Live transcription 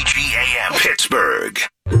Pittsburgh.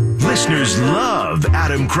 Listeners love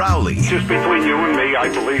Adam Crowley. Just between you and me,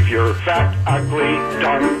 I believe you're fat, ugly,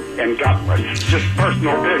 dumb, and gutless. Just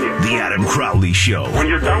personal opinion. The Adam Crowley Show. When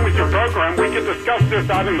you're done with your program, we can discuss this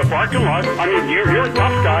out in the parking lot. I mean, you're a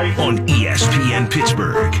tough guy. On ESPN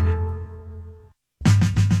Pittsburgh.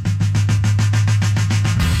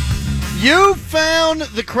 You found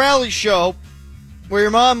the Crowley Show, where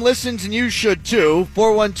your mom listens and you should too.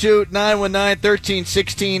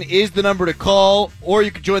 412-919-1316 is the number to call, or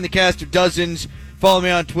you can join the cast of dozens. Follow me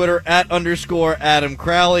on Twitter @_Adam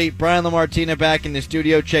Crowley. Brian LaMartina back in the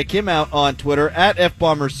studio. Check him out on Twitter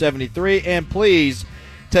 @FBomber73. And please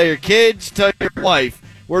tell your kids, tell your wife,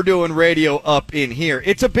 we're doing radio up in here.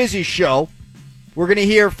 It's a busy show. We're going to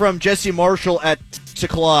hear from Jesse Marshall at 6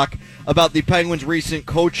 o'clock about the Penguins' recent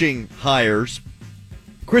coaching hires.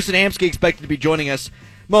 Chris Adamski expected to be joining us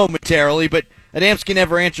momentarily, but Adamski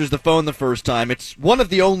never answers the phone the first time. It's one of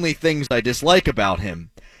the only things I dislike about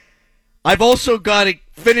him. I've also got to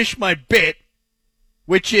finish my bit,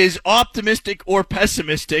 which is optimistic or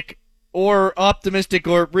pessimistic, or optimistic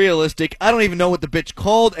or realistic. I don't even know what the bit's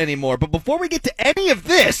called anymore. But before we get to any of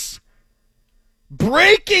this,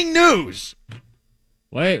 breaking news.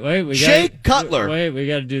 Wait, Jake Cutler. We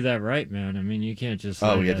got to do that right, man. I mean, you can't just. We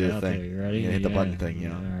got to do the the thing. There. You ready? Hit the button thing,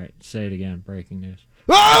 yeah. All right, say it again. Breaking news.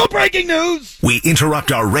 Oh, breaking news! We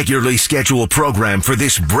interrupt our regularly scheduled program for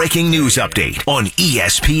this breaking news update on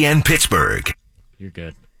ESPN Pittsburgh. You're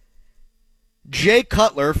good. Jay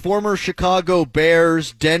Cutler, former Chicago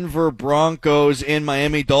Bears, Denver Broncos, and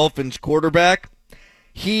Miami Dolphins quarterback.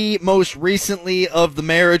 He, most recently of the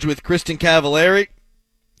marriage with Kristen Cavallari,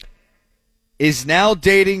 is now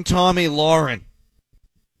dating Tommy Lauren.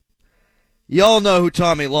 Y'all know who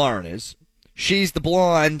Tommy Lauren is. She's the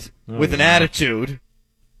blonde with an attitude.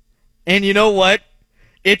 And you know what?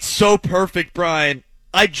 It's so perfect, Brian.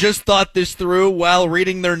 I just thought this through while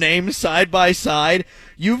reading their names side by side.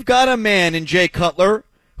 You've got a man in Jay Cutler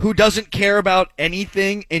who doesn't care about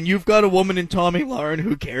anything, and you've got a woman in Tommy Lauren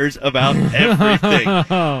who cares about everything.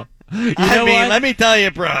 Let me tell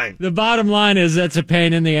you, Brian. The bottom line is that's a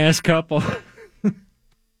pain in the ass couple.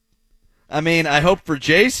 I mean, I hope for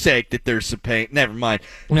Jay's sake that there's some pain. Never mind.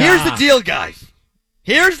 Here's the deal, guys.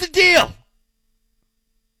 Here's the deal.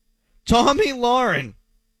 Tommy Lauren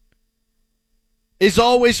is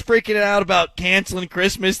always freaking out about canceling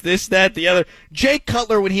Christmas, this, that, the other. Jay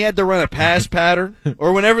Cutler, when he had to run a pass pattern,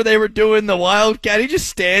 or whenever they were doing the Wildcat, he just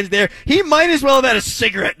stands there. He might as well have had a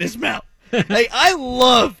cigarette in his mouth. Hey, I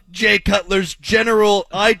love Jay Cutler's general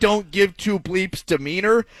I don't give two bleeps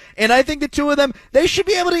demeanor, and I think the two of them, they should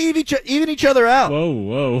be able to even each other out.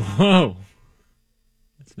 Whoa.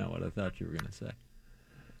 That's not what I thought you were going to say.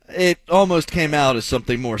 It almost came out as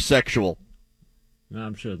something more sexual.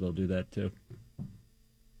 I'm sure they'll do that too.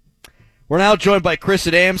 We're now joined by Chris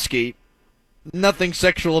Adamski. Nothing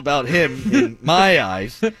sexual about him in my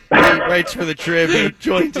eyes. He writes for the Trib. He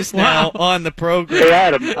joins us now on the program. Hey,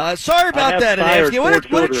 Adam. Sorry about that, Adamski.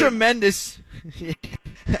 What a tremendous...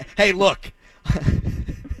 Hey, look.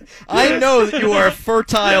 I know that you are a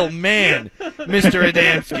fertile man, Mr.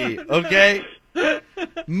 Adamski, okay?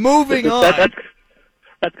 Moving on.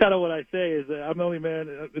 That's kind of what I say is I'm the only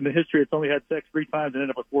man in the history that's only had sex 3 times and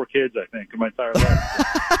ended up with 4 kids, I think, in my entire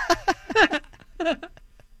life.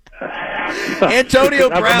 Antonio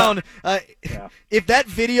Brown, if that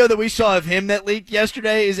video that we saw of him that leaked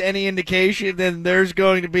yesterday is any indication, then there's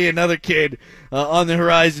going to be another kid on the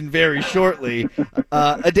horizon very shortly.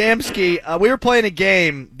 Adamski, we were playing a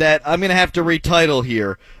game that I'm going to have to retitle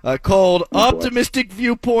here called Optimistic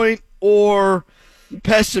Viewpoint or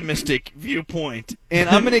Pessimistic Viewpoint. And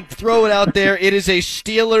I'm going to throw it out there. It is a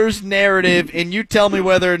Steelers narrative, and you tell me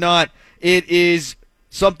whether or not it is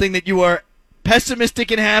something that you are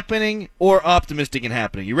pessimistic in happening or optimistic in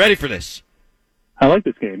happening. You ready for this? I like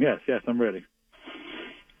this game. Yes, I'm ready.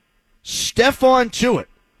 Stephon Tuitt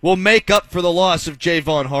will make up for the loss of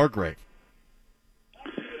Javon Hargrave.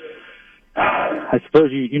 I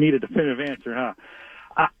suppose you need a definitive answer, huh?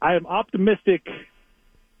 I am optimistic,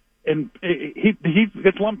 and he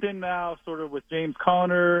gets lumped in now sort of with James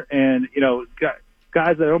Conner and,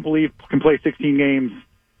 guys that I don't believe can play 16 games.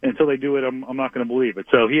 Until they do it, I'm not going to believe it.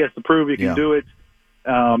 So he has to prove he can do it.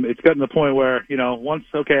 It's gotten to the point where, once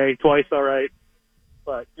okay, twice all right,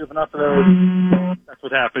 but you have enough of those, that's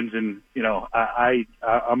what happens. And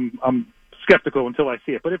I'm skeptical until I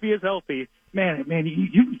see it. But if he is healthy, man,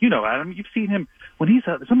 you know Adam, you've seen him when he's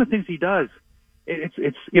some of the things he does. It's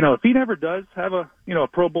if he never does have a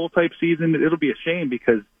Pro Bowl type season, it'll be a shame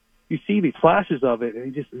because you see these flashes of it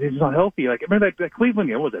and he's not healthy. Like remember that Cleveland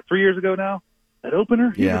game? What was that 3 years ago now? that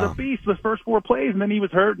opener. He Yeah. was a beast the first 4 plays, and then he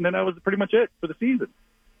was hurt, and then that was pretty much it for the season.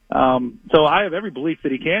 So I have every belief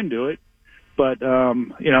that he can do it. But,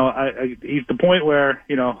 he's the point where,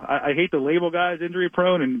 I hate to label guys injury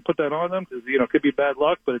prone and put that on them because, it could be bad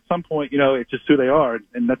luck. But at some point, it's just who they are.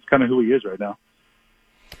 And that's kind of who he is right now.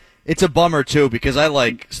 It's a bummer, too, because I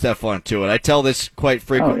like Stephon Tuitt. I tell this quite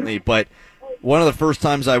frequently, but one of the first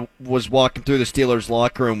times I was walking through the Steelers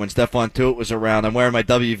locker room when Stephon Tuitt was around, I'm wearing my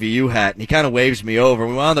WVU hat, and he kind of waves me over.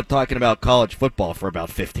 We wound up talking about college football for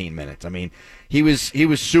about 15 minutes. I mean, he was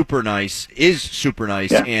super nice, is super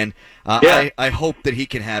nice, Yeah. and Yeah. I hope that he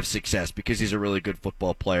can have success because he's a really good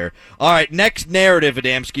football player. All right, next narrative,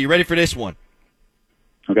 Adamski. You ready for this one?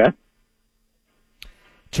 Okay.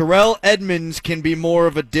 Terrell Edmonds can be more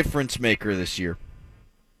of a difference maker this year.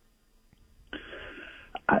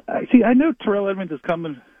 I see. I know Terrell Edmonds has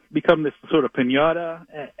become this sort of pinata,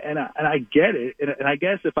 and I get it. And I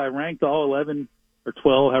guess if I ranked all 11 or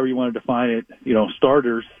 12, however you want to define it,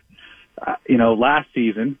 starters, last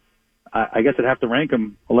season, I guess I'd have to rank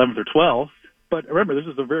them 11th or 12th. But remember, this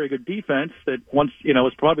is a very good defense that once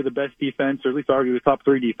was probably the best defense, or at least arguably the top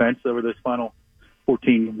 3 defense over this final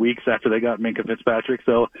 14 weeks after they got Minkah Fitzpatrick.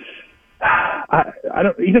 So I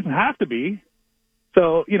don't. He doesn't have to be.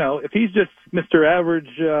 So, if he's just Mr. Average,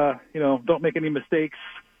 don't make any mistakes,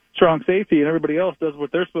 strong safety, and everybody else does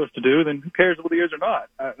what they're supposed to do, then who cares whether he is or not?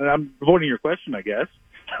 And I'm avoiding your question, I guess.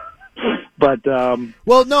 But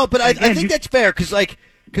well, no, but I think you- that's fair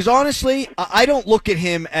because honestly, I don't look at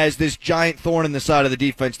him as this giant thorn in the side of the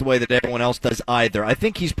defense the way that everyone else does either. I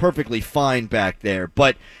think he's perfectly fine back there,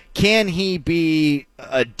 but can he be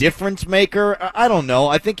a difference maker? I don't know.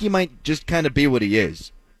 I think he might just kind of be what he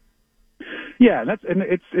is. Yeah,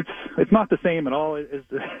 it's not the same at all as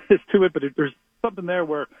to it, but there's something there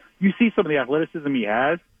where you see some of the athleticism he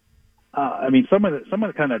has. Some of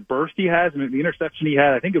the kind of burst he has, and the interception he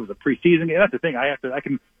had. I think it was a preseason game. That's the thing. I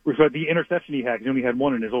can refer to the interception he had. 'Cause he only had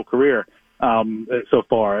one in his whole career so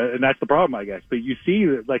far, and that's the problem, I guess. But you see,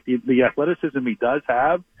 like the athleticism he does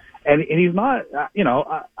have, and he's not.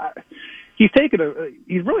 He's taken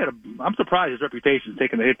he's really I'm surprised his reputation's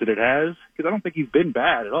taken the hit that it has, because I don't think he's been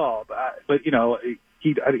bad at all. But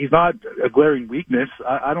he's not a glaring weakness,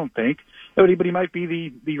 I don't think. But he might be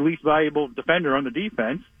the least valuable defender on the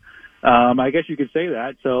defense. I guess you could say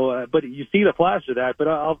that. So, but you see the flash of that. But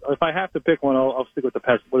if I have to pick one, I'll stick with the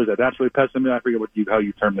what is that? Naturally pessimist. I forget how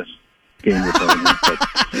you term this game you're playing.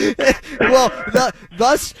 Well,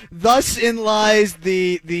 thus in lies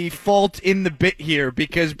the fault in the bit here,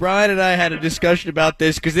 because Brian and I had a discussion about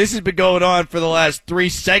this, because this has been going on for the last 3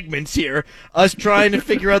 segments here, us trying to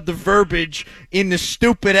figure out the verbiage in the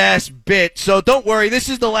stupid-ass bit. So don't worry, this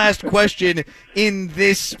is the last question in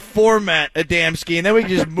this format, Adamski, and then we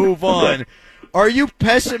can just move on. Are you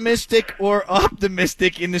pessimistic or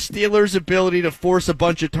optimistic in the Steelers' ability to force a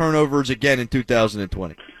bunch of turnovers again in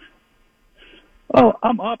 2020? Oh,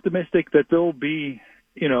 I'm optimistic that they'll be,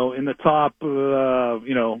 in the top, 30%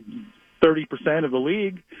 of the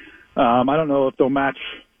league. I don't know if they'll match,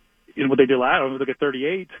 what they did last. I don't know if they'll get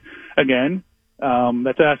 38 again.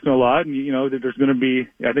 That's asking a lot, and there's going to be.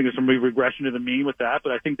 I think there's some regression to the mean with that,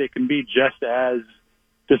 but I think they can be just as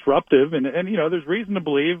disruptive, and there's reason to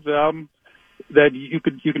believe that you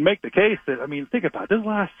can make the case that. I mean, think about it. This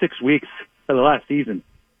last 6 weeks of the last season.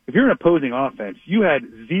 If you're an opposing offense, you had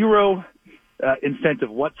zero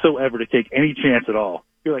incentive whatsoever to take any chance at all.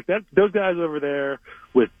 You're like that; those guys over there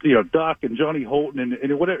with Duck and Johnny Holton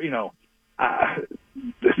and whatever,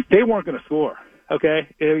 they weren't going to score. Okay,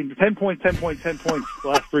 10 points, 10 points, 10 points the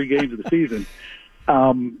last 3 games of the season.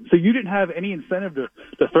 So you didn't have any incentive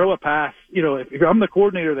to throw a pass. If I'm the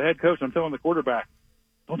coordinator, the head coach, I'm telling the quarterback,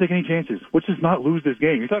 don't take any chances. Let's just not lose this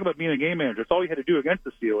game. You talk about being a game manager. It's all you had to do against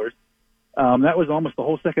the Steelers. That was almost the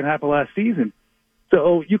whole second half of last season.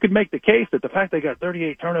 So you could make the case that the fact they got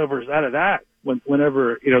 38 turnovers out of that,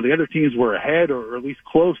 whenever the other teams were ahead or at least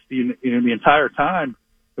close the entire time,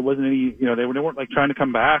 there wasn't any. They weren't like trying to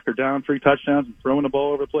come back or down 3 touchdowns and throwing the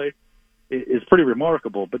ball over the place. Is pretty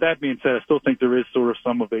remarkable. But that being said, I still think there is sort of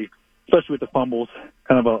some of especially with the fumbles,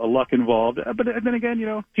 kind of a luck involved. But then again,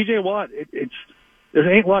 T.J. Watt,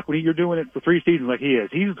 there ain't luck when you're doing it for 3 seasons like he is.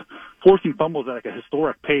 He's forcing fumbles at like a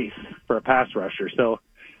historic pace for a pass rusher. So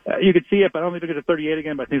you could see it, but I don't think they'll get to 38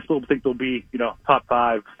 again. But I still think they'll be, top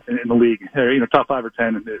 5 in the league, or, top 5 or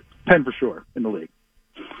 10, 10 for sure in the league.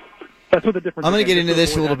 That's what the difference. I'm going to get into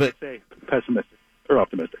this a little bit. Pessimistic or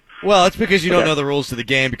optimistic. Well, it's because you don't know the rules to the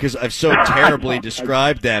game, because I've so terribly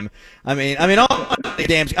described them. I'm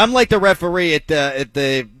like the referee at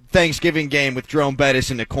the Thanksgiving game with Jerome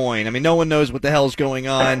Bettis and a coin. I mean, no one knows what the hell's going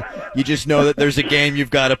on. You just know that there's a game you've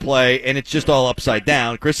got to play, and it's just all upside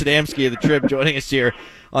down. Chris Adamski of the Trib joining us here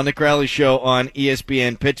on the Crowley Show on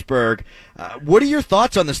ESPN Pittsburgh. What are your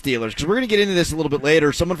thoughts on the Steelers? Because we're going to get into this a little bit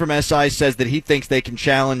later. Someone from SI says that he thinks they can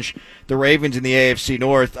challenge the Ravens in the AFC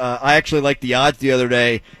North. I actually liked the odds the other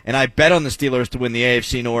day, and I bet on the Steelers to win the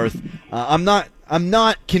AFC North. I'm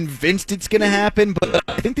not convinced it's going to happen, but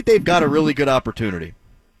I think that they've got a really good opportunity.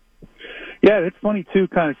 Yeah, it's funny too,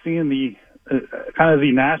 kind of seeing the kind of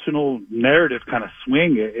the national narrative kind of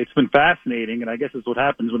swing. It's been fascinating, and I guess it's what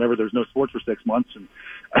happens whenever there's no sports for 6 months, and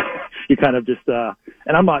you kind of just.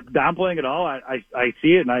 And I'm not downplaying it all. I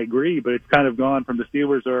see it and I agree, but it's kind of gone from the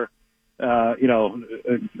Steelers are, have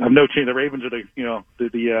no chance. The Ravens are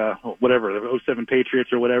the whatever the 07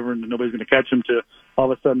 Patriots or whatever, and nobody's going to catch them. To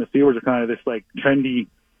all of a sudden the Steelers are kind of this like trendy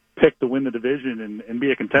pick to win the division and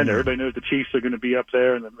be a contender. Everybody knows the Chiefs are going to be up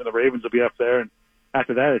there and the Ravens will be up there. And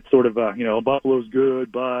after that, it's sort of, Buffalo's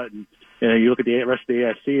good, but, and, you look at the rest of the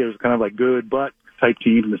AFC, it was kind of like good, but type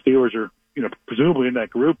teams, and the Steelers are, presumably in that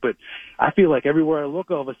group. But I feel like everywhere I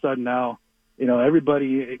look all of a sudden now,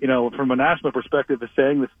 everybody, from a national perspective is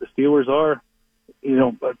saying that the Steelers are,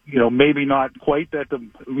 maybe not quite at the,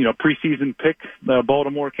 preseason pick, the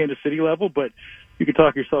Baltimore, Kansas City level, but you can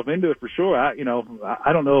talk yourself into it for sure. I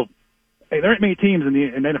don't know. Hey, there aren't many teams in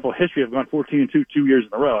NFL history have gone 14-2 2 years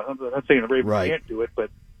in a row. I'm not saying the Ravens can't do it, but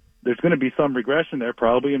there's going to be some regression there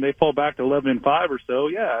probably, and they fall back to 11-5 or so.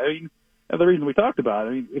 Yeah, I mean, that's the reason we talked about it.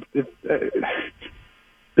 I mean, if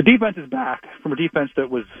the defense is back from a defense that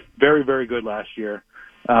was very, very good last year.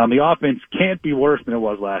 The offense can't be worse than it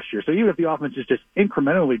was last year. So even if the offense is just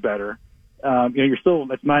incrementally better, you're still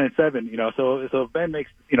that's 9-7. So if Ben makes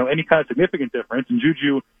any kind of significant difference, and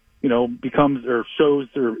Juju, becomes or shows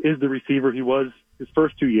or is the receiver he was his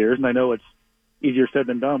first 2 years, and I know it's easier said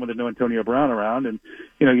than done when there's no Antonio Brown around, and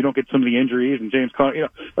you don't get some of the injuries and James Conner.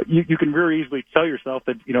 You can very easily tell yourself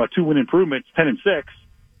that a 2-win improvement, 10-6.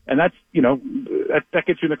 And that's, that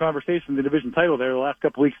gets you in the conversation, the division title there the last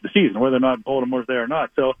couple of weeks of the season, whether or not Baltimore's there or not.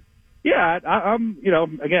 So, yeah, I'm,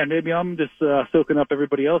 again, maybe I'm just soaking up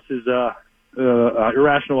everybody else's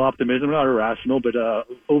irrational optimism. Not irrational, but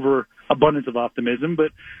overabundance of optimism.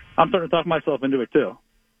 But I'm starting to talk myself into it, too.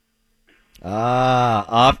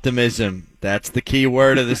 Optimism. That's the key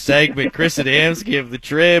word of the segment. Chris Adamski of the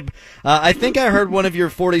Trib. I think I heard one of your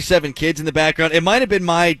 47 kids in the background. It might have been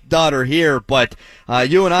my daughter here, but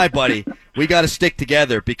you and I, buddy, we got to stick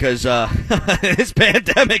together because this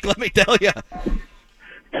pandemic, let me tell you.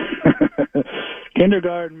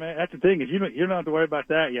 Kindergarten, man, that's the thing is you don't have to worry about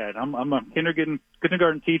that yet. I'm a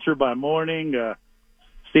kindergarten teacher by morning,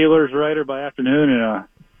 Steelers writer by afternoon, and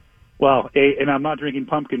and I'm not drinking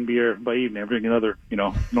pumpkin beer by evening. I'm drinking other,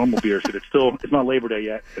 normal beer. So it's not Labor Day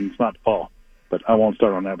yet, and it's not fall. But I won't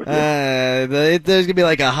start on that. But there's going to be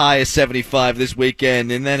like a high of 75 this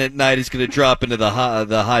weekend, and then at night it's going to drop into the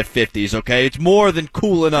high 50s, okay? It's more than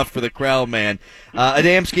cool enough for the crowd, man.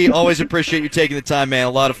 Adamski, always appreciate you taking the time, man.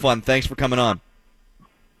 A lot of fun. Thanks for coming on.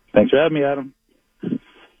 Thanks for having me, Adam.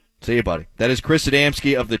 See you, buddy. That is Chris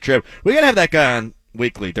Adamski of the Trib. We're going to have that guy on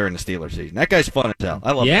weekly during the Steelers season. That guy's fun as hell.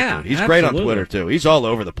 I love that dude. He's great on Twitter, too. He's all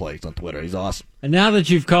over the place on Twitter. He's awesome. And now that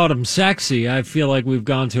you've called him sexy, I feel like we've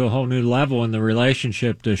gone to a whole new level in the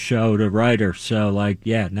relationship to show to writer. So,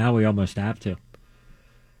 now we almost have to.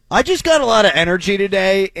 I just got a lot of energy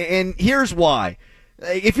today, and here's why.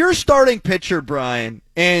 If you're a starting pitcher, Brian,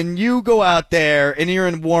 and you go out there and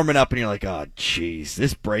you're warming up and you're like, oh, jeez,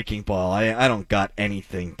 this breaking ball, I don't got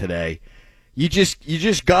anything today. You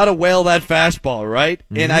just gotta whale that fastball, right?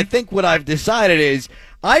 Mm-hmm. And I think what I've decided is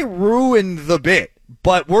I ruined the bit,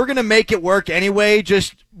 but we're gonna make it work anyway,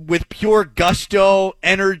 just with pure gusto,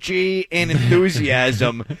 energy, and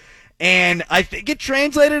enthusiasm. And I think it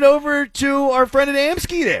translated over to our friend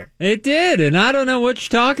Adamski there. It did, and I don't know what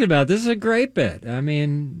you're talking about. This is a great bit. I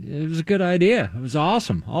mean, it was a good idea. It was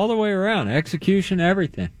awesome all the way around, execution,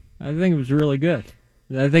 everything. I think it was really good.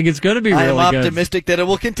 I think it's going to be really good. I'm optimistic that it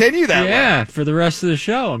will continue that way. Yeah, for the rest of the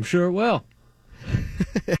show. I'm sure it will.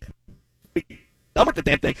 I'm with the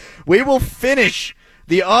damn thing. We will finish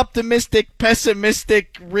the optimistic,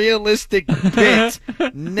 pessimistic, realistic bit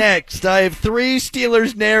next. I have 3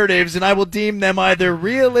 Steelers narratives, and I will deem them either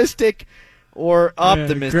realistic or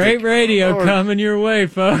optimistic. Great radio coming your way,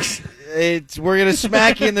 folks. We're going to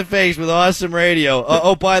smack you in the face with awesome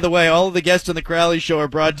radio. By the way, all of the guests on the Crowley Show are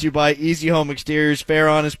brought to you by Easy Home Exteriors. Fair,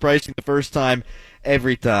 honest pricing the first time,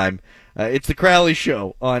 every time. It's the Crowley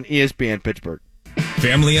Show on ESPN Pittsburgh.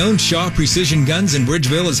 Family-owned Shaw Precision Guns in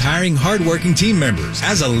Bridgeville is hiring hard-working team members.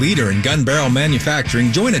 As a leader in gun barrel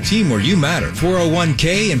manufacturing, join a team where you matter.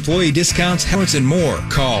 401k, employee discounts, helmets, and more.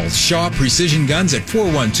 Call Shaw Precision Guns at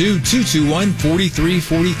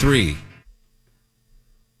 412-221-4343.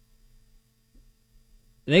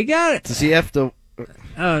 They got it. Does he have to?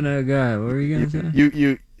 Oh, no, go ahead. What were you going to say?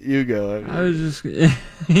 You go. I was just...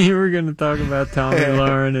 you were going to talk about Tommy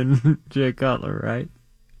Lauren and Jay Cutler, right?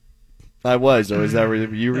 I was. Oh, is that where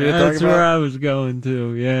you were talking about? That's where I was going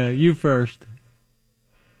to. Yeah, you first.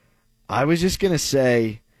 I was just going to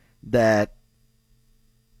say that,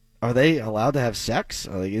 are they allowed to have sex?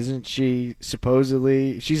 Like, isn't she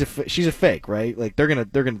supposedly... She's a fake, right? Like, they're gonna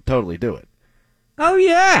totally do it. Oh,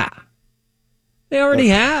 yeah. They already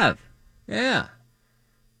have. Yeah.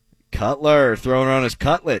 Cutler throwing her on his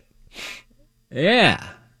cutlet. Yeah.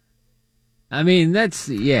 I mean, that's,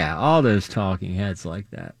 all those talking heads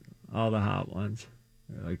like that. All the hot ones.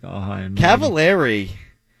 They're like all high and mighty. Cavallari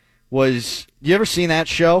was... You ever seen that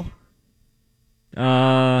show?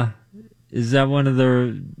 Is that one of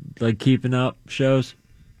the, like, Keeping Up shows?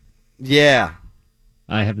 Yeah.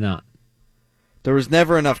 I have not. There was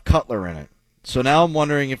never enough Cutler in it. So now I'm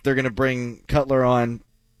wondering if they're going to bring Cutler on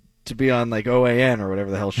to be on, like, OAN or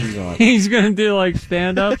whatever the hell she's on. He's going to do, like,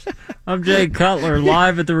 stand-ups? I'm Jay Cutler,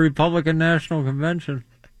 live at the Republican National Convention.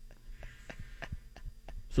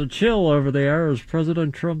 So chill over there as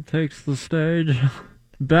President Trump takes the stage.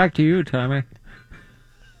 Back to you, Tommy.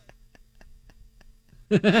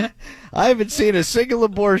 I haven't seen a single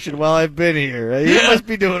abortion while I've been here. You must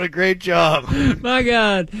be doing a great job. My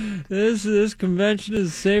God, this convention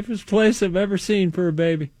is the safest place I've ever seen for a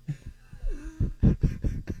baby.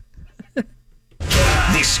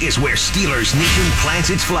 This is where Steelers Nation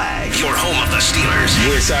plants its flag. Your home of the Steelers.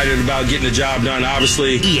 We're excited about getting the job done,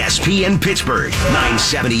 obviously. ESPN Pittsburgh,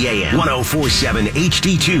 970 AM, 1047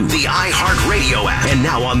 HD2, the iHeartRadio app, and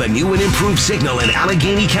now on the new and improved signal in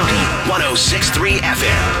Allegheny County, 1063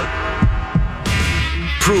 FM.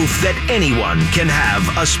 Proof that anyone can have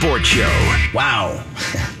a sports show. Wow.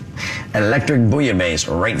 Electric bouillabaisse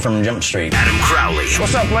right from Jump Street. Adam Crowley.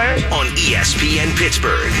 What's up, players? On ESPN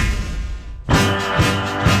Pittsburgh.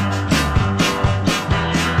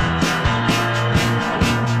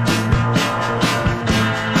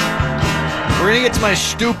 We're going to get to my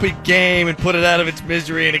stupid game and put it out of its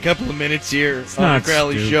misery in a couple of minutes here on the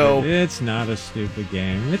Crowley Show. It's not a stupid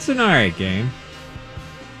game. It's an all right game.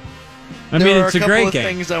 I there mean, are it's a great couple of game.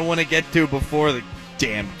 things I want to get to before the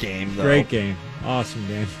damn game, though. Great game. Awesome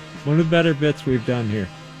game. One of the better bits we've done here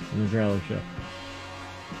on the Crowley Show.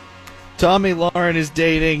 Tommy Lauren is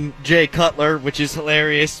dating Jay Cutler, which is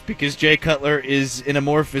hilarious because Jay Cutler is an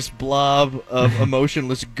amorphous blob of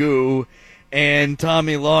emotionless goo, and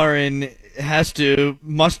Tommy Lauren has to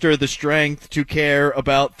muster the strength to care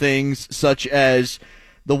about things such as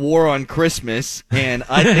the war on Christmas, and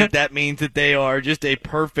I think that means that they are just a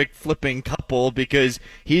perfect flipping couple because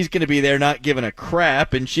he's going to be there not giving a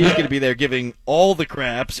crap, and she's going to be there giving all the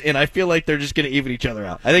craps, and I feel like they're just going to even each other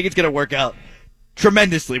out. I think it's going to work out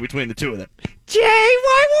tremendously between the two of them. Jay,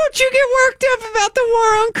 why won't you get worked up about the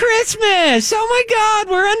war on Christmas? Oh my God,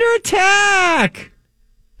 we're under attack.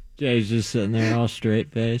 Jay's just sitting there all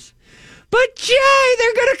straight face. But Jay,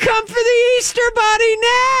 they're going to come for the Easter Bunny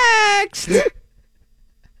next.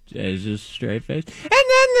 Jay's just straight face. And then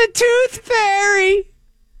the Tooth Fairy.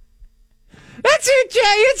 That's it, Jay.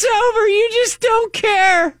 It's over. You just don't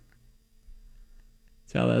care.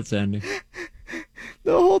 That's how that's ending.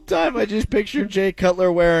 The whole time I just pictured Jay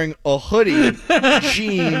Cutler wearing a hoodie,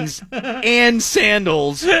 jeans, and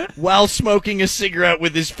sandals while smoking a cigarette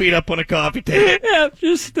with his feet up on a coffee table. Yeah,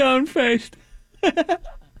 just stone-faced.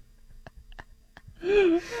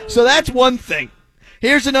 So that's one thing.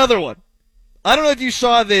 Here's another one. I don't know if you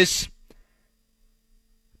saw this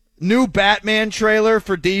new Batman trailer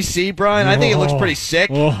for DC, Brian. I think it looks pretty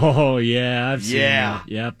sick. Oh, yeah, I've seen it.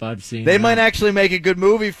 Yep, I've seen it. They might actually make a good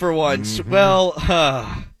movie for once. Mm-hmm. Well,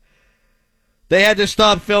 they had to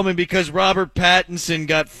stop filming because Robert Pattinson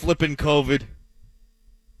got flippin' COVID.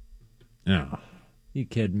 Oh, you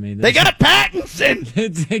kidding me? They got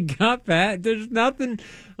Pattinson! They got Pat. There's nothing,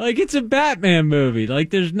 like, it's a Batman movie.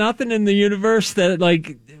 Like, there's nothing in the universe that,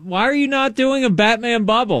 like, why are you not doing a Batman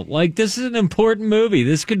bubble? Like, this is an important movie.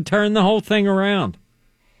 This could turn the whole thing around.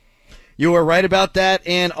 You are right about that,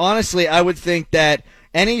 and honestly, I would think that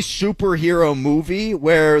any superhero movie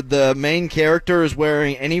where the main character is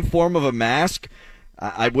wearing any form of a mask,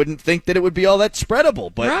 I wouldn't think that it would be all that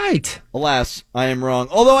spreadable. But right. Alas, I am wrong.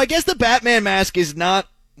 Although I guess the Batman mask is not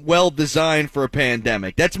well designed for a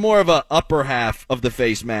pandemic. That's more of a upper half of the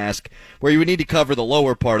face mask where you would need to cover the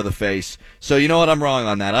lower part of the face. So you know what? I'm wrong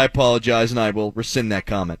on that. I apologize, and I will rescind that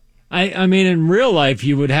comment. I mean, in real life,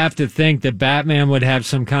 you would have to think that Batman would have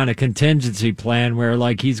some kind of contingency plan where,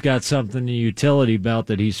 like, he's got something in the utility belt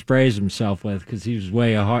that he sprays himself with because he's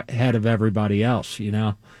way ahead of everybody else, you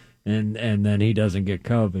know, and then he doesn't get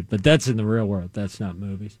COVID. But that's in the real world. That's not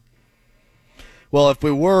movies. Well, if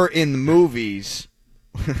we were in the movies,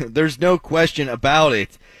 there's no question about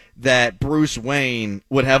it that Bruce Wayne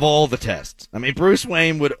would have all the tests. I mean, Bruce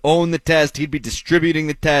Wayne would own the test. He'd be distributing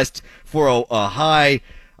the tests for a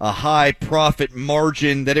high profit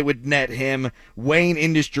margin that it would net him. Wayne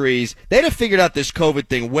Industries, they'd have figured out this COVID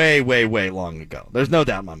thing way, way, way long ago. There's no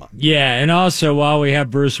doubt in my mind. Yeah, and also while we have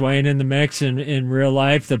Bruce Wayne in the mix in real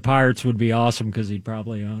life, the Pirates would be awesome because he'd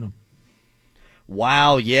probably own them.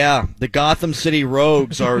 Wow, yeah. The Gotham City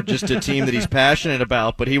Rogues are just a team that he's passionate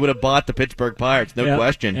about, but he would have bought the Pittsburgh Pirates, no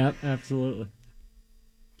question. Yep, absolutely.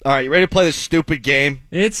 All right, you ready to play this stupid game?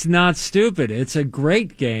 It's not stupid. It's a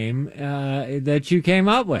great game that you came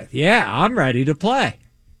up with. Yeah, I'm ready to play.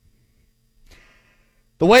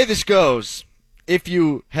 The way this goes, if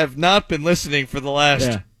you have not been listening for the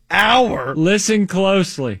last hour... Listen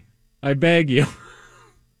closely. I beg you.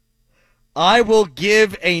 I will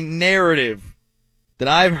give a narrative that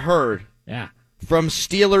I've heard from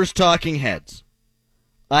Steelers talking heads,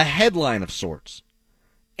 a headline of sorts,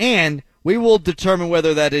 and we will determine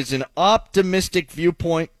whether that is an optimistic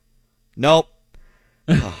viewpoint. Nope.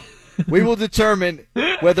 We will determine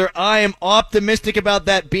whether I am optimistic about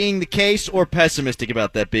that being the case or pessimistic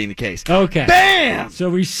about that being the case. Okay. Bam! So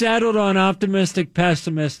we settled on optimistic,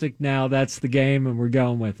 pessimistic. Now that's the game, and we're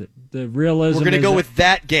going with it. The realism. We're going to go with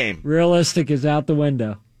that game. Realistic is out the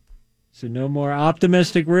window. So no more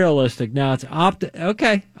optimistic, realistic. Now it's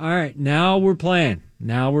Okay. All right. Now we're playing.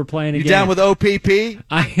 Again. You down with OPP?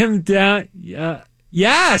 I am down.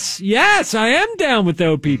 Yes, I am down with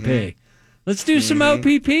OPP. Mm-hmm. Let's do some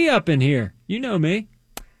OPP up in here. You know me.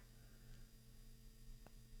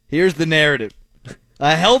 Here's the narrative.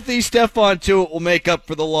 A healthy Stephon Tuitt will make up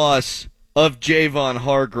for the loss of Javon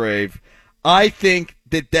Hargrave. I think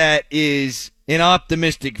that is an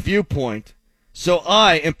optimistic viewpoint, so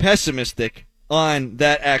I am pessimistic on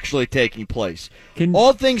that actually taking place.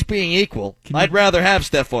 All things being equal, I'd rather have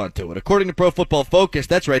Stephon Tuitt. According to Pro Football Focus,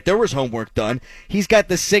 that's right, there was homework done. He's got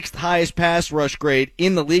the 6th highest pass rush grade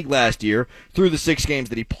in the league last year through the 6 games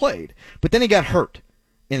that he played. But then he got hurt,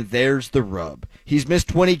 and there's the rub. He's missed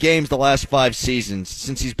 20 games the last 5 seasons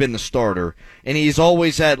since he's been the starter, and he's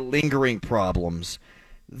always had lingering problems.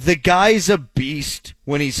 The guy's a beast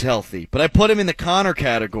when he's healthy, but I put him in the Connor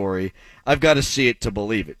category. I've got to see it to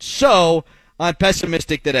believe it. So I'm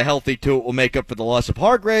pessimistic that a healthy Tuitt will make up for the loss of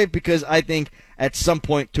Hargrave because I think at some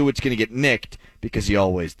point Tuitt's going to get nicked because he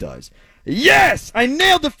always does. Yes! I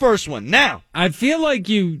nailed the first one. Now! I feel like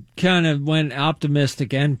you kind of went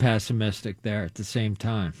optimistic and pessimistic there at the same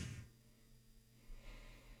time.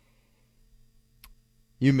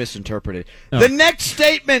 You misinterpreted. Oh. The next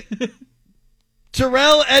statement,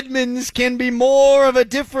 Terrell Edmonds can be more of a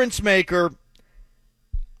difference maker.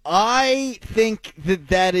 I think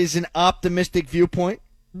that is an optimistic viewpoint.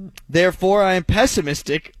 Therefore, I am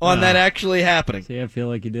pessimistic on that actually happening. See, I feel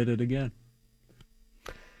like you did it again.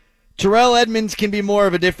 Terrell Edmonds can be more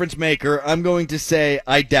of a difference maker. I'm going to say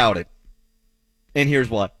I doubt it. And here's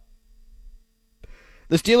what.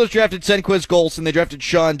 The Steelers drafted Senquez Golson. They drafted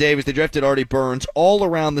Sean Davis. They drafted Artie Burns all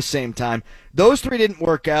around the same time. Those 3 didn't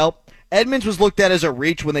work out. Edmonds was looked at as a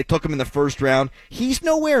reach when they took him in the first round. He's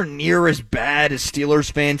nowhere near as bad as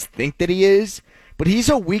Steelers fans think that he is, but he's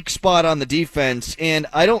a weak spot on the defense, and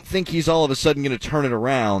I don't think he's all of a sudden going to turn it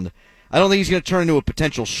around. I don't think he's going to turn into a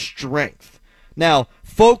potential strength. Now,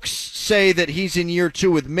 folks say that he's in year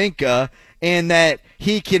 2 with Minkah and that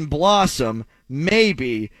he can blossom,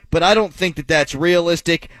 maybe, but I don't think that that's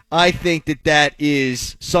realistic. I think that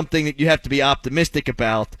is something that you have to be optimistic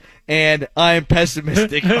about, and I am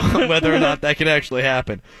pessimistic on whether or not that can actually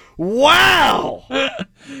happen. Wow!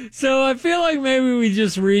 So I feel like maybe we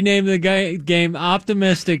just rename the game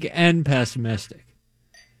optimistic and pessimistic.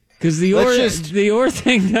 Because the or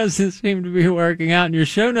thing doesn't seem to be working out, and your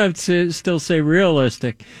show notes still say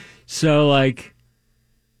realistic. So, like,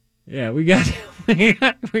 yeah, we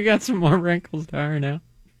got some more wrinkles to iron out.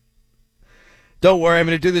 Don't worry, I'm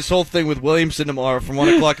going to do this whole thing with Williamson tomorrow from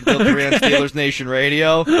 1 o'clock until 3 on Steelers Nation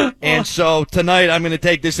Radio. And so tonight I'm going to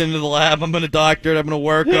take this into the lab. I'm going to doctor it. I'm going to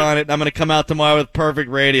work on it. And I'm going to come out tomorrow with perfect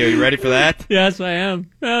radio. You ready for that? Yes, I am.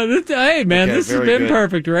 Hey, man, okay, this has been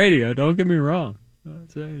perfect radio. Don't get me wrong. I'm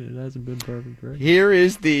saying it hasn't been perfect radio. Here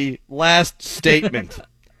is the last statement.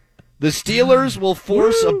 The Steelers will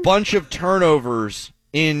force a bunch of turnovers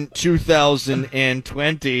in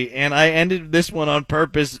 2020, and I ended this one on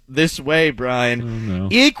purpose this way, Brian. Oh, no.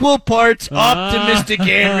 Equal parts optimistic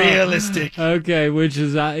and realistic. Okay, which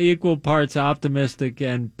is equal parts optimistic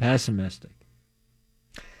and pessimistic.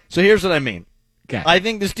 So here's what I mean. Okay. I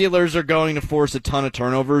think the Steelers are going to force a ton of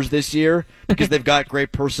turnovers this year because they've got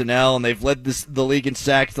great personnel and they've led the league in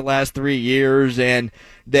sacks the last 3 years, and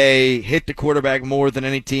they hit the quarterback more than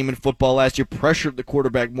any team in football last year, pressured the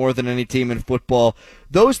quarterback more than any team in football.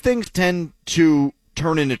 Those things tend to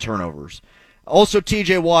turn into turnovers. Also,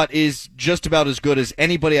 T.J. Watt is just about as good as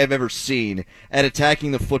anybody I've ever seen at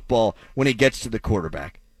attacking the football when he gets to the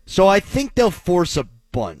quarterback. So I think they'll force a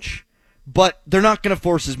bunch, but they're not going to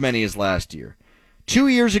force as many as last year. 2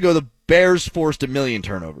 years ago, the Bears forced 1 million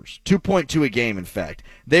turnovers, 2.2 a game, in fact.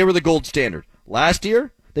 They were the gold standard. Last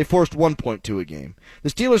year, they forced 1.2 a game. The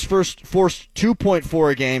Steelers first forced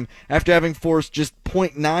 2.4 a game after having forced just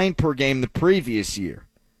 0.9 per game the previous year.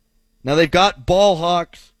 Now, they've got ball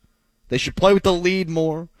hawks. They should play with the lead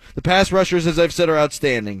more. The pass rushers, as I've said, are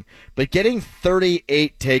outstanding. But getting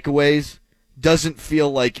 38 takeaways doesn't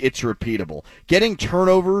feel like it's repeatable. Getting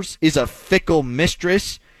turnovers is a fickle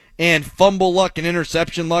mistress, and fumble luck and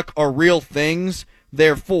interception luck are real things.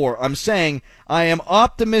 Therefore, I'm saying I am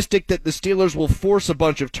optimistic that the Steelers will force a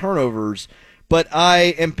bunch of turnovers, but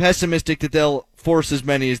I am pessimistic that they'll force as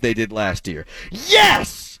many as they did last year.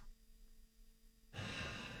 Yes!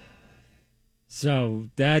 So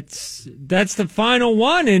that's the final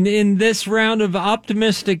one in this round of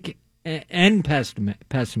optimistic and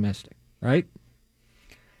pessimistic, right?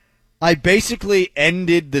 I basically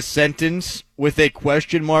ended the sentence with a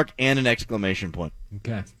question mark and an exclamation point.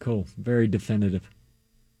 Okay, cool. Very definitive.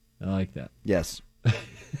 I like that. Yes.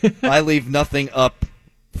 I leave nothing up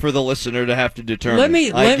for the listener to have to determine.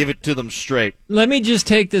 I give it to them straight. Let me just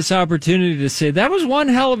take this opportunity to say that was one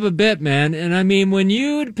hell of a bit, man. And I mean, when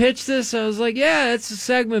you pitched this, I was like, yeah, it's a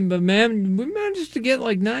segment, but man, we managed to get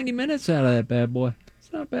like 90 minutes out of that bad boy.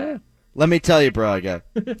 It's not bad. Let me tell you, Braga.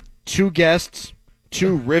 2 guests,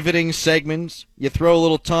 2 riveting segments. You throw a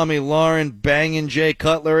little Tommy Lauren banging Jay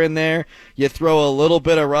Cutler in there. You throw a little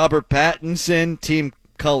bit of Robert Pattinson, Team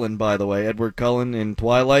Cullen, by the way, Edward Cullen in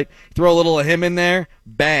Twilight. Throw a little of him in there.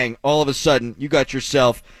 Bang. All of a sudden, you got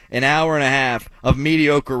yourself an hour and a half of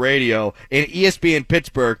mediocre radio, and ESPN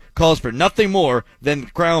Pittsburgh calls for nothing more than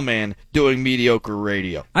the Crown Man doing mediocre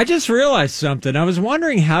radio. I just realized something. I was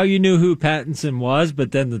wondering how you knew who Pattinson was,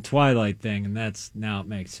 but then the Twilight thing, and now it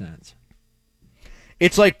makes sense.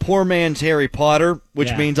 It's like poor man's Harry Potter,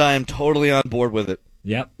 which means I am totally on board with it.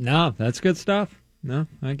 Yep. No, that's good stuff. No,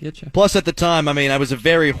 I get you. Plus, at the time, I was a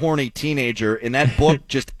very horny teenager, and that book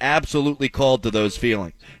just absolutely called to those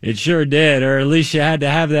feelings. It sure did, or at least you had to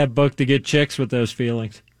have that book to get chicks with those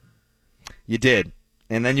feelings. You did.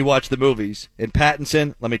 And then you watch the movies. And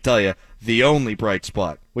Pattinson, let me tell you, the only bright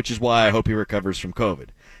spot, which is why I hope he recovers from COVID.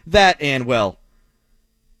 That and, well,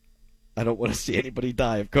 I don't want to see anybody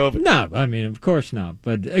die of COVID. No, of course not.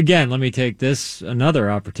 But again, let me take this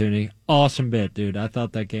another opportunity. Awesome bit, dude. I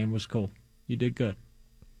thought that game was cool. You did good.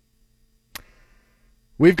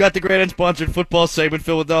 We've got the great unsponsored football segment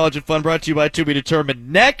filled with knowledge and fun brought to you by To Be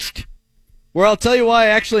Determined next, where I'll tell you why I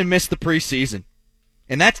actually missed the preseason.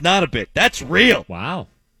 And that's not a bit. That's real. Wow.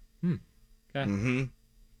 Okay. Mm-hmm.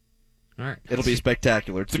 All right. It'll be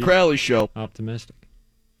spectacular. It's the Crowley Show. Optimistic.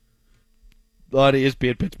 On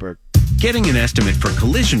ESPN Pittsburgh. Getting an estimate for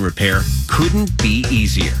collision repair couldn't be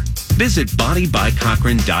easier. Visit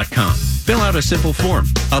BodyByCochran.com. Fill out a simple form.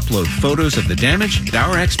 Upload photos of the damage, and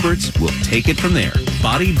our experts will take it from there.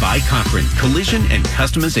 Body by Cochran. Collision and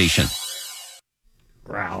customization.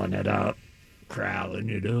 Crowling it up.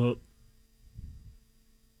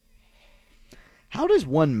 How does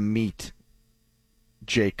one meet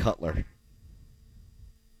Jay Cutler?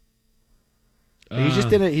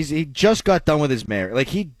 He just got done with his marriage.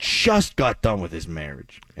 He just got done with his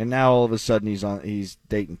marriage, and now all of a sudden he's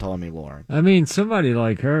dating Tommy Lauren. Somebody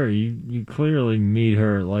like her, you clearly meet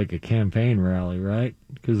her at like a campaign rally, right?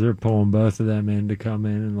 Because they're pulling both of them in to come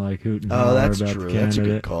in and like hoot and holler about the candidate. Oh, that's true. That's a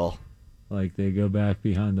good call. Like they go back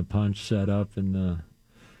behind the punch set up in the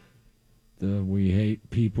We Hate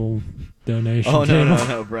People donation. Oh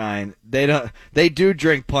no, Brian. They do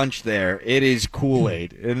drink punch there. It is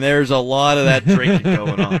Kool-Aid, and there's a lot of that drinking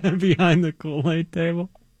going on behind the Kool-Aid table.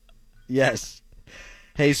 Yes.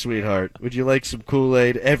 Hey, sweetheart, would you like some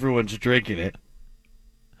Kool-Aid? Everyone's drinking it.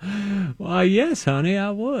 Well, yes, honey,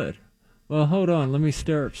 I would. Well, hold on. Let me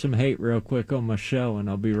stir up some hate real quick on my show, and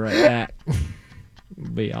I'll be right back.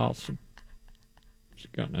 It'll be awesome.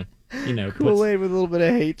 gonna, Kool-Aid with a little bit of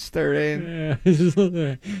hate stirred in. Yeah, just a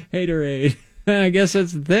little haterade. I guess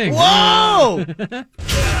that's the thing. Whoa!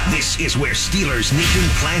 This is where Steelers Nation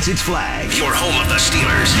plants its flag. Your home of the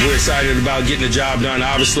Steelers. We're excited about getting the job done,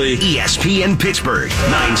 obviously. ESPN Pittsburgh,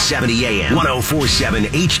 970 AM, 104.7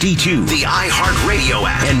 HD2, the iHeartRadio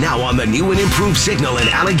app, and now on the new and improved signal in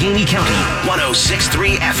Allegheny County,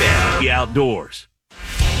 106.3 FM. The outdoors.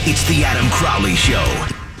 It's the Adam Crowley Show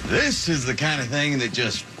This is the kind of thing that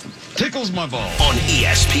just tickles my balls. on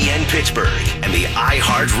ESPN Pittsburgh and the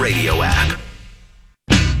iHeartRadio app.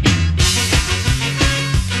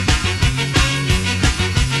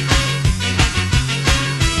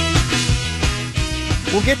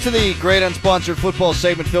 We'll get to the great unsponsored football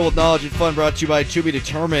segment filled with knowledge and fun brought to you by To Be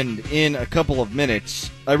Determined in a couple of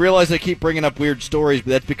minutes. I realize I keep bringing up weird stories, but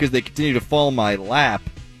that's because they continue to fall in my lap.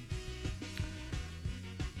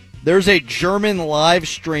 There's a German live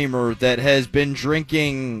streamer that has been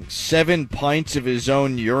drinking 7 pints of his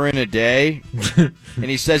own urine a day, and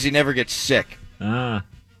he says he never gets sick. That's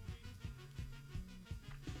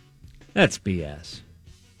BS.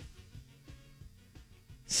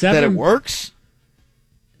 That it works?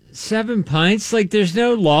 7 pints? Like, there's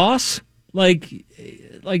no loss? Like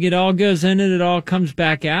it all goes in and it all comes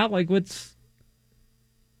back out? Like, what's...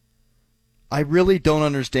 I really don't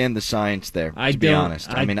understand the science there, to be honest.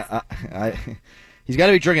 I mean, he's got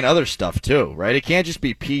to be drinking other stuff, too, right? It can't just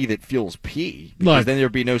be pee that fuels pee, because then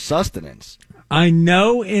there'd be no sustenance. I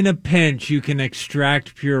know in a pinch you can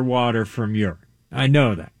extract pure water from urine. I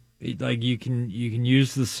know that. Like, you can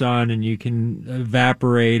use the sun and you can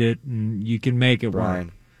evaporate it and you can make it work.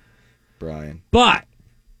 Brian. But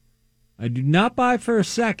I do not buy for a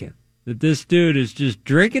second that this dude is just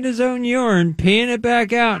drinking his own urine, peeing it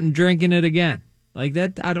back out, and drinking it again. Like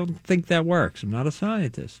that, I don't think that works. I'm not a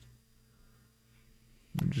scientist.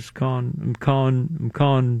 I'm just calling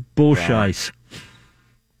bullshit.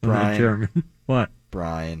 Brian. German. What?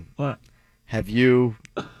 Brian. What? Have you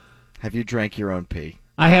drank your own pee?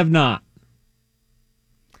 I have not.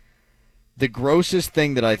 The grossest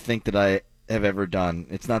thing that I think that I have ever done,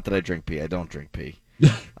 it's not that I drink pee. I don't drink pee.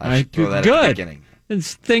 I should throw that at the beginning.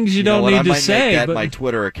 It's things you know don't what? need I to might say. Make that but my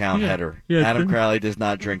Twitter account header. Yeah, Adam Crowley does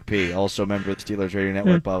not drink pee. Also a member of the Steelers Radio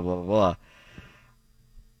Network, blah, blah, blah,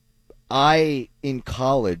 blah. In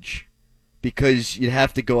college, because you'd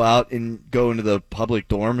have to go out and go into the public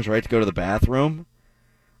dorms, right, to go to the bathroom,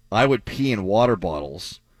 I would pee in water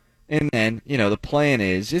bottles. And then, the plan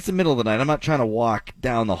is, it's the middle of the night. I'm not trying to walk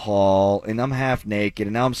down the hall, and I'm half naked,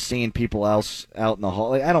 and now I'm seeing people else out in the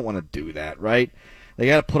hall. Like, I don't want to do that, right? They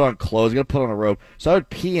got to put on clothes, got to put on a robe. So I would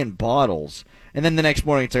pee in bottles, and then the next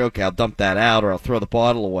morning it's like, okay, I'll dump that out, or I'll throw the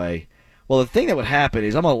bottle away. Well, the thing that would happen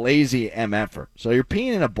is I'm a lazy MFer. So you're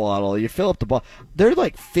peeing in a bottle, you fill up the bottle. There are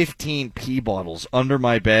like 15 pee bottles under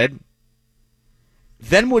my bed.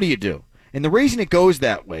 Then what do? And the reason it goes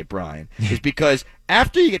that way, Brian, is because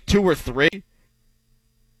after you get 2 or 3,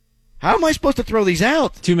 how am I supposed to throw these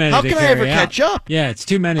out? Too many. How can I ever catch up? Yeah, it's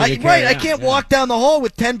too many. Right, I can't walk down the hall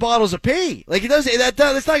with 10 bottles of pee. Like that's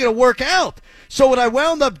not going to work out. So what I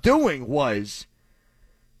wound up doing was,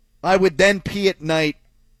 I would then pee at night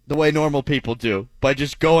the way normal people do by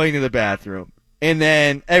just going to the bathroom. And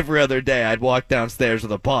then every other day I'd walk downstairs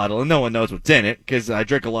with a bottle, and no one knows what's in it because I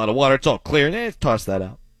drink a lot of water. It's all clear, and toss that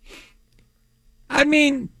out. I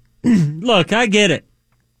mean, look, I get it.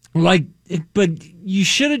 Like, but you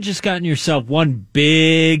should have just gotten yourself one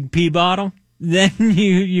big pee bottle. Then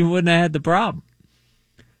you wouldn't have had the problem.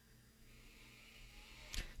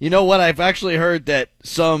 You know what? I've actually heard that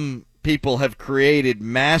some people have created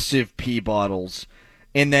massive pee bottles,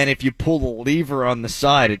 and then if you pull the lever on the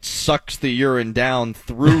side, it sucks the urine down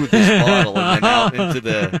through this bottle and then out into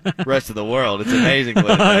the rest of the world. It's amazing.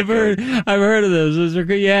 I've heard of those. Those are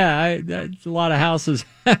good. Yeah, a lot of houses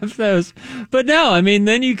have those. But no, I mean,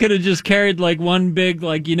 then you could have just carried like one big,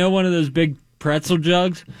 one of those big pretzel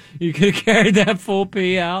jugs. You could have carried that full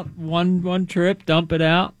pee out one trip, dump it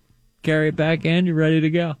out, carry it back in. You're ready to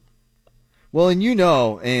go. Well, and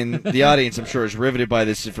and the audience, I'm sure, is riveted by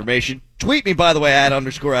this information. Tweet me, by the way, at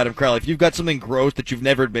 _Adam Crowley. If you've got something gross that you've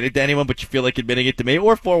never admitted to anyone, but you feel like admitting it to me,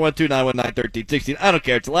 or 412-919-1316. I don't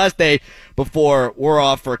care. It's the last day before we're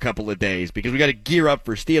off for a couple of days because we got to gear up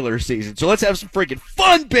for Steelers season. So let's have some freaking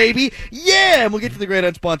fun, baby. Yeah! And we'll get to the great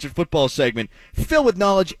unsponsored football segment filled with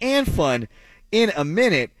knowledge and fun in a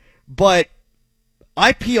minute. But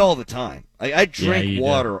I pee all the time. I drink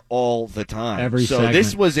water all the time. Every so segment.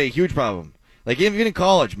 This was a huge problem. Like, even in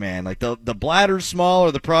college, man, like the bladder's small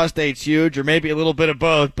or the prostate's huge or maybe a little bit of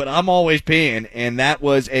both, but I'm always peeing, and that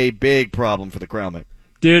was a big problem for the Crowley.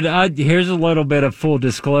 Dude, here's a little bit of full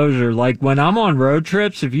disclosure. Like, when I'm on road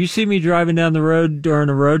trips, if you see me driving down the road during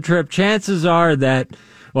a road trip, chances are that,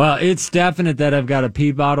 well, it's definite that I've got a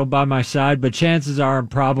pee bottle by my side, but chances are I'm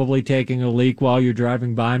probably taking a leak while you're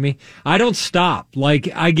driving by me. I don't stop. Like,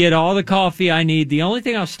 I get all the coffee I need. The only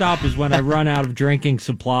thing I'll stop is when I run out of drinking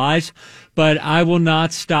supplies, but I will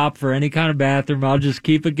not stop for any kind of bathroom. I'll just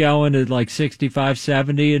keep it going at like 65,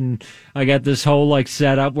 70, and I got this whole like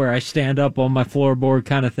setup where I stand up on my floorboard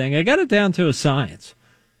kind of thing. I got it down to a science.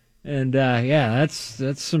 And, yeah,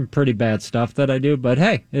 that's some pretty bad stuff that I do. But,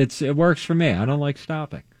 hey, it works for me. I don't like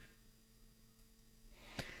stopping.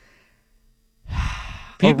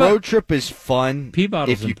 A road trip is fun pee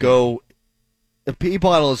bottles if you go. A pee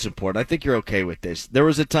bottle is important. I think you're okay with this. There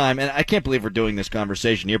was a time, and I can't believe we're doing this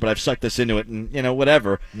conversation here, but I've sucked us into it, and,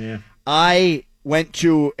 whatever. Yeah. I went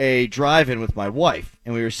to a drive-in with my wife,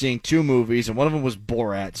 and we were seeing two movies, and one of them was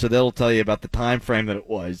Borat, so they'll tell you about the time frame that it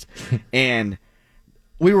was. And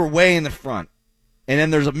we were way in the front, and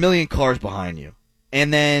then there's a million cars behind you.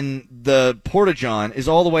 And then the Porta-John is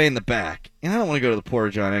all the way in the back, and I don't want to go to the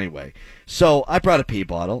Porta-John anyway. So I brought a pee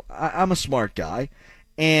bottle. I'm a smart guy,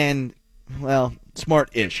 and, well,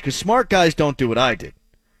 smart-ish, because smart guys don't do what I did,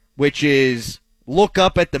 which is look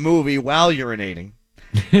up at the movie while urinating,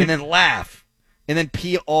 and then laugh, and then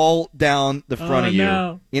pee all down the front of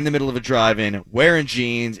you in the middle of a drive-in, wearing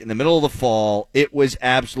jeans, in the middle of the fall. It was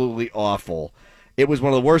absolutely awful. It was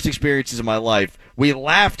one of the worst experiences of my life. We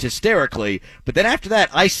laughed hysterically, but then after that,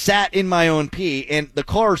 I sat in my own pee, and the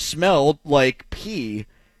car smelled like pee.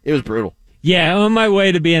 It was brutal. Yeah, on my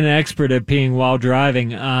way to being an expert at peeing while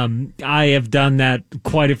driving, I have done that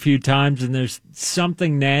quite a few times, and there's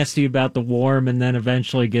something nasty about the warm, and then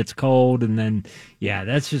eventually gets cold, and then, yeah,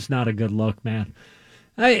 that's just not a good look, man.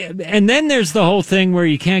 And then there's the whole thing where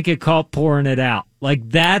you can't get caught pouring it out. Like,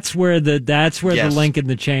 that's where the link in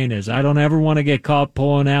the chain is. I don't ever want to get caught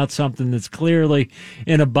pulling out something that's clearly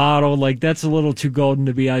in a bottle. Like, that's a little too golden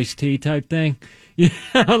to be iced tea type thing.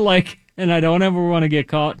 Like, and I don't ever want to get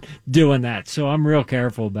caught doing that. So I'm real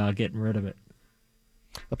careful about getting rid of it.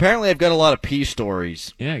 Apparently, I've got a lot of pee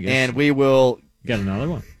stories. Yeah, I guess. And we will. Got another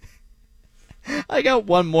one. I got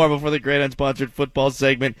one more before the great unsponsored football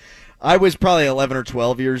segment. I was probably 11 or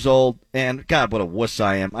 12 years old, and God, what a wuss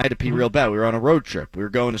I am. I had to pee real bad. We were on a road trip. We were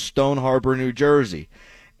going to Stone Harbor, New Jersey,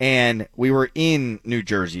 and we were in New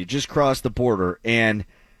Jersey, just crossed the border, and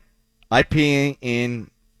I pee in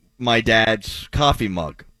my dad's coffee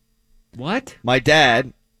mug. What? My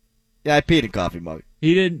dad, yeah, I peed in a coffee mug.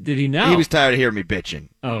 Did he know? He was tired of hearing me bitching.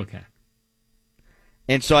 Oh, okay.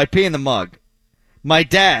 And so I pee in the mug. My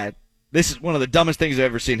dad, this is one of the dumbest things I've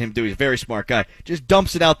ever seen him do. He's a very smart guy. Just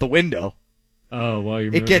dumps it out the window. Oh, while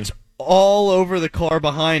you're moving. It gets all over the car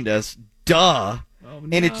behind us. Duh. Oh, no.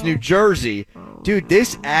 And it's New Jersey. Dude,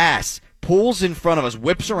 this ass pulls in front of us,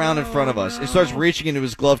 whips around in front of us, and starts reaching into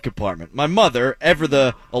his glove compartment. My mother, ever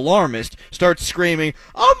the alarmist, starts screaming,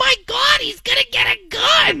 "Oh my God, he's going to get a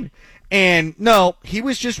gun!" And no, he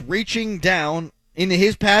was just reaching down into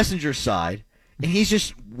his passenger side, and he's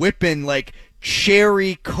just whipping like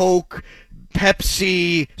cherry Coke,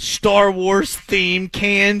 Pepsi, Star Wars themed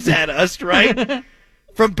cans at us, right?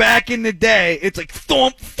 From back in the day, it's like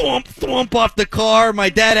thump, thump, thump off the car. My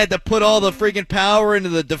dad had to put all the freaking power into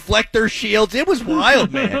the deflector shields. It was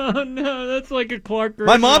wild, man. Oh, no, that's like a Clark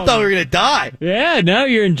My mom thought we were going to die. Yeah, no,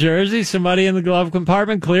 you're in Jersey, somebody in the glove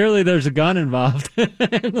compartment. Clearly there's a gun involved.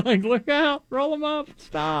 Like, look out, roll them up,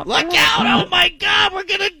 stop. Look out, oh my God, we're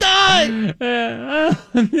going to die.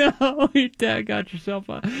 No, your dad got yourself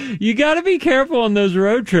on. You got to be careful on those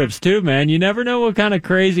road trips, too, man. You never know what kind of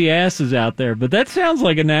crazy ass is out there. But that sounds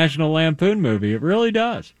like a National Lampoon movie. It really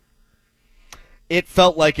does. It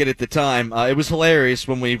felt like it at the time. It was hilarious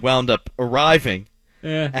when we wound up arriving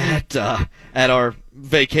at our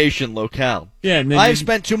vacation locale. Yeah, I've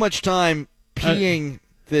spent too much time peeing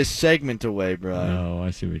this segment away, Brian. Oh, I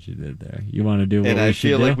see what you did there. You want to do what and we I should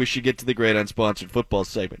feel do? like we should get to the great unsponsored football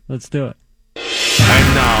segment. Let's do it.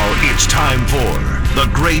 And now it's time for the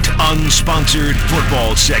great unsponsored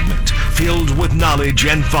football segment, filled with knowledge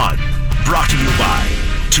and fun. Brought to you by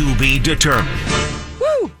To Be Determined.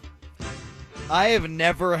 Woo! I have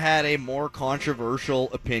never had a more controversial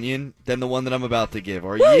opinion than the one that I'm about to give.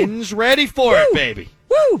 Are yins ready for it, baby?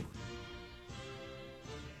 Woo!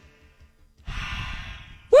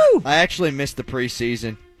 Woo! I actually missed the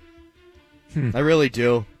preseason. I really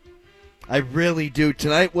do. I really do.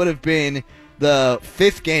 Tonight would have been the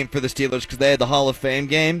fifth game for the Steelers because they had the Hall of Fame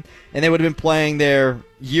game, and they would have been playing their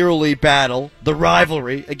yearly battle, the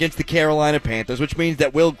rivalry, against the Carolina Panthers, which means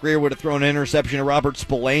that Will Grier would have thrown an interception to Robert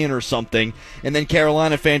Spillane or something, and then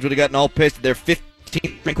Carolina fans would have gotten all pissed at their 15th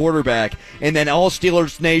 16th quarterback, and then all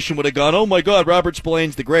Steelers Nation would have gone, oh my God, Robert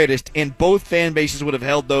Spillane's the greatest, and both fan bases would have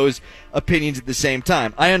held those opinions at the same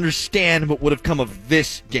time. I understand what would have come of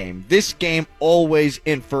this game. This game always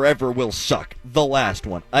and forever will suck. The last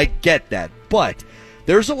one. I get that. But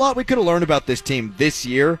there's a lot we could have learned about this team this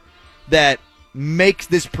year that makes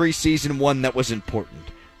this preseason one that was important.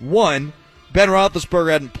 One, Ben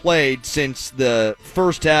Roethlisberger hadn't played since the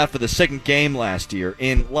first half of the second game last year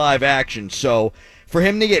in live action, so for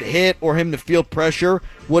him to get hit or him to feel pressure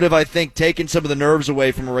would have, I think, taken some of the nerves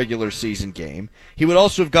away from a regular season game. He would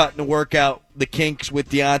also have gotten to work out the kinks with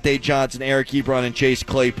Deontay Johnson, Eric Ebron, and Chase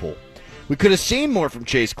Claypool. We could have seen more from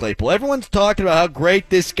Chase Claypool. Everyone's talking about how great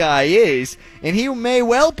this guy is, and he may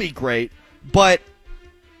well be great, but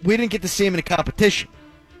we didn't get to see him in a competition.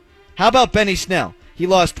 How about Benny Snell? He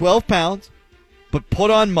lost 12 pounds, but put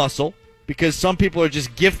on muscle, because some people are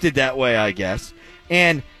just gifted that way, I guess.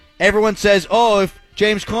 And everyone says, oh, if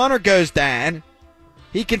James Conner goes down,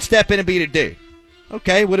 he can step in and be the dude.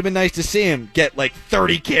 Okay, would have been nice to see him get like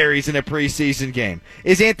 30 carries in a preseason game.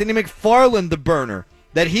 Is Anthony McFarland the burner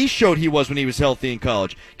that he showed he was when he was healthy in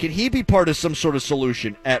college? Can he be part of some sort of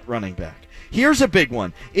solution at running back? Here's a big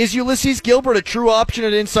one. Is Ulysses Gilbert a true option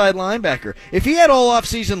at inside linebacker? If he had all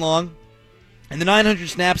offseason long, and the 900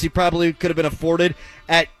 snaps he probably could have been afforded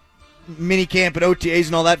at minicamp and OTAs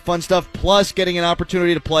and all that fun stuff, plus getting an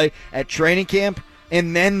opportunity to play at training camp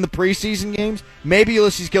and then the preseason games, maybe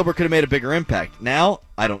Ulysses Gilbert could have made a bigger impact. Now,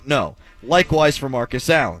 I don't know. Likewise for Marcus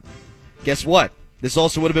Allen. Guess what? This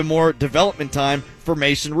also would have been more development time for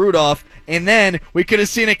Mason Rudolph, and then we could have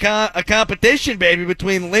seen a competition, baby,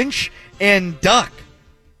 between Lynch and Duck.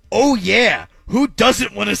 Oh, yeah. Who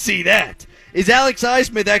doesn't want to see that? Is Alex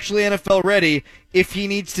Highsmith actually NFL ready if he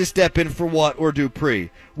needs to step in for Watt or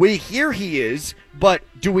Dupree? We hear he is, but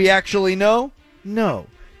do we actually know? No.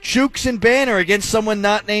 Chooks and Banner against someone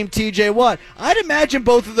not named TJ Watt. I'd imagine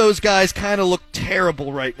both of those guys kind of look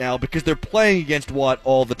terrible right now because they're playing against Watt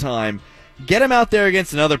all the time. Get him out there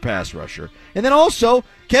against another pass rusher. And then also,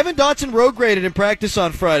 Kevin Dotson road graded in practice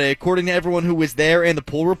on Friday, according to everyone who was there in the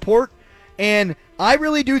pool report. And I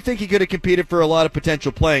really do think he could have competed for a lot of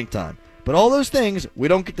potential playing time. But all those things we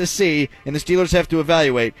don't get to see, and the Steelers have to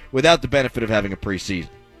evaluate without the benefit of having a preseason.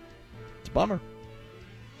 It's a bummer.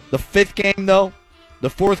 The fifth game, though, the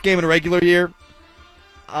fourth game in a regular year,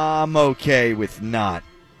 I'm okay with not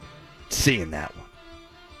seeing that one.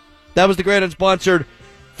 That was the great unsponsored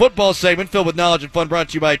football segment filled with knowledge and fun, brought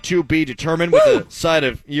to you by To Be Determined with a side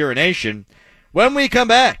of urination. When we come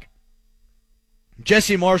back,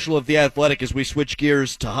 Jesse Marshall of The Athletic, as we switch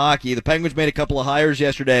gears to hockey. The Penguins made a couple of hires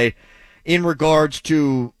yesterday in regards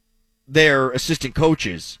to their assistant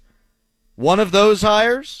coaches. One of those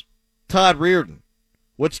hires, Todd Reardon.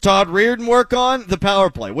 What's Todd Reardon work on? The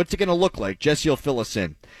power play. What's it going to look like? Jesse will fill us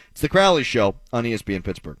in. It's the Crowley Show on ESPN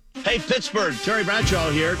Pittsburgh. Hey, Pittsburgh, Terry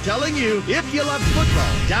Bradshaw here, telling you, if you love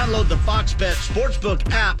football, download the Fox Bet Sportsbook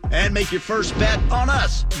app and make your first bet on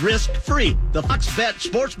us, risk-free. The Fox Bet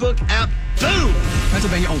Sportsbook app, boom!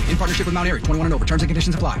 Pennsylvania only, in partnership with Mount Airy. 21 and over. Terms and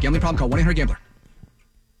conditions apply. Gambling problem? Call 1-800-GAMBLER.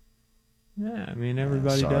 Yeah, I mean,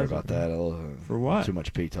 everybody does Sorry it. about that. For what? Too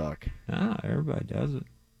much P-talk. Ah, everybody does it.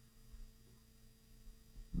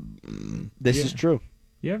 This is true.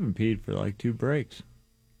 You haven't peed for like 2 breaks.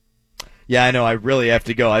 Yeah, I know. I really have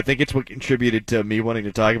to go. I think it's what contributed to me wanting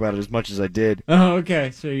to talk about it as much as I did. Oh,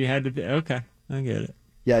 okay. So you had to. Okay, I get it.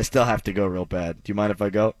 Yeah, I still have to go real bad. Do you mind if I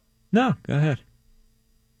go? No, go ahead.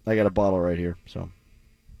 I got a bottle right here. So.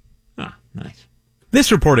 Ah, nice.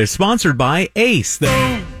 This report is sponsored by Ace.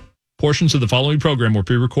 Portions of the following program were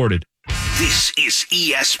pre-recorded. This is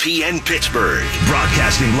ESPN Pittsburgh,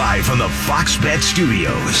 broadcasting live from the Fox Bet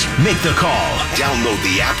Studios. Make the call. Download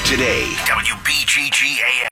the app today. WBGG AM.